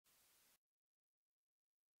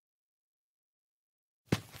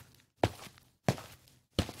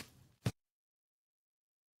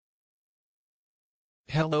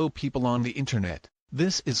Hello people on the internet,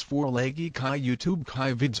 this is 4-leggy Kai YouTube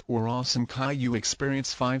Kai vids or awesome Kai you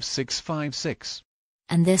experience 5656.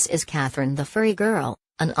 And this is Katherine the furry girl,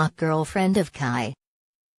 an girlfriend of Kai.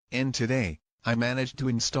 And today, I managed to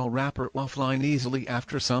install Wrapper offline easily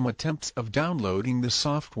after some attempts of downloading the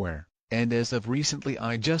software, and as of recently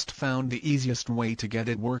I just found the easiest way to get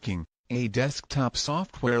it working, a desktop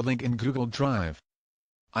software link in Google Drive.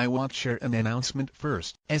 I want to share an announcement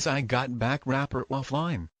first. As I got back Wrapper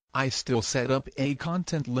offline, I still set up a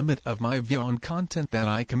content limit of my Vyond content that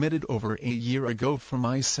I committed over a year ago for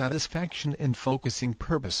my satisfaction and focusing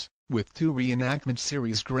purpose. With 2 reenactment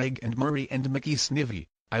series Greg and Murray and Mickey Snivy,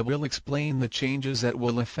 I will explain the changes that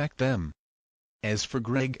will affect them. As for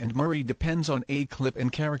Greg and Murray depends on a clip and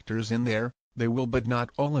characters in there, they will but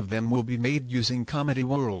not all of them will be made using Comedy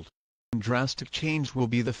World. Drastic change will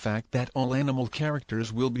be the fact that all animal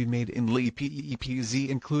characters will be made in LPEPZ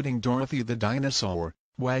including Dorothy the dinosaur,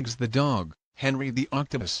 Wags the dog, Henry the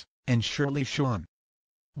octopus, and Shirley Shawn.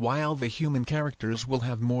 While the human characters will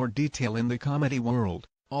have more detail in the Comedy World,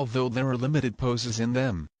 although there are limited poses in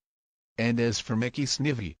them. And as for Mickey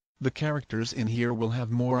Snivy, the characters in here will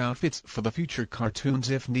have more outfits for the future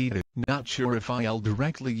cartoons if needed. Not sure if I'll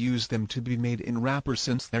directly use them to be made in Wrapper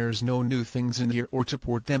since there's no new things in here or to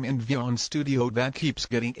port them in Vyond Studio that keeps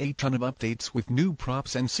getting a ton of updates with new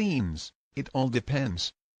props and scenes. It all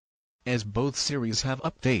depends. As both series have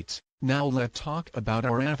updates, now let's talk about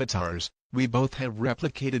our avatars. We both have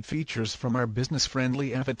replicated features from our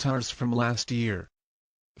business-friendly avatars from last year.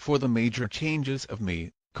 For the major changes of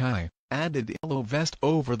me, Kai added yellow vest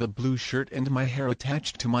over the blue shirt and my hair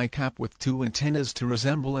attached to my cap with 2 antennas to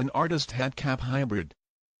resemble an artist hat cap hybrid.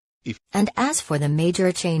 And as for the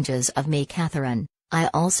major changes of me Katherine, I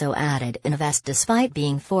also added in a vest despite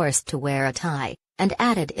being forced to wear a tie, and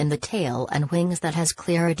added in the tail and wings that has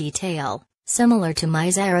clearer detail, similar to my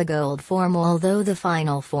Zaragold form although the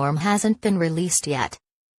final form hasn't been released yet.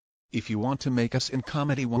 If you want to make us in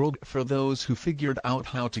Comedy World for those who figured out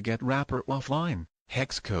how to get Wrapper offline,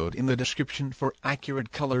 hex code in the description for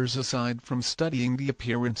accurate colors aside from studying the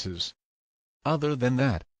appearances. Other than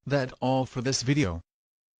that, that's all for this video.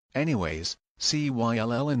 Anyways,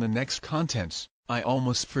 CYLL in the next contents. I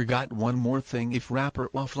almost forgot one more thing. If Wrapper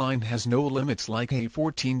offline has no limits like a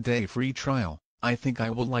 14-day free trial, I think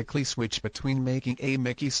I will likely switch between making a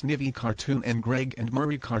Mickey Snivy cartoon and Greg and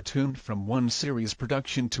Murray cartoon from one series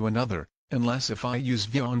production to another, unless if I use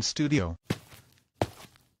Vyond Studio.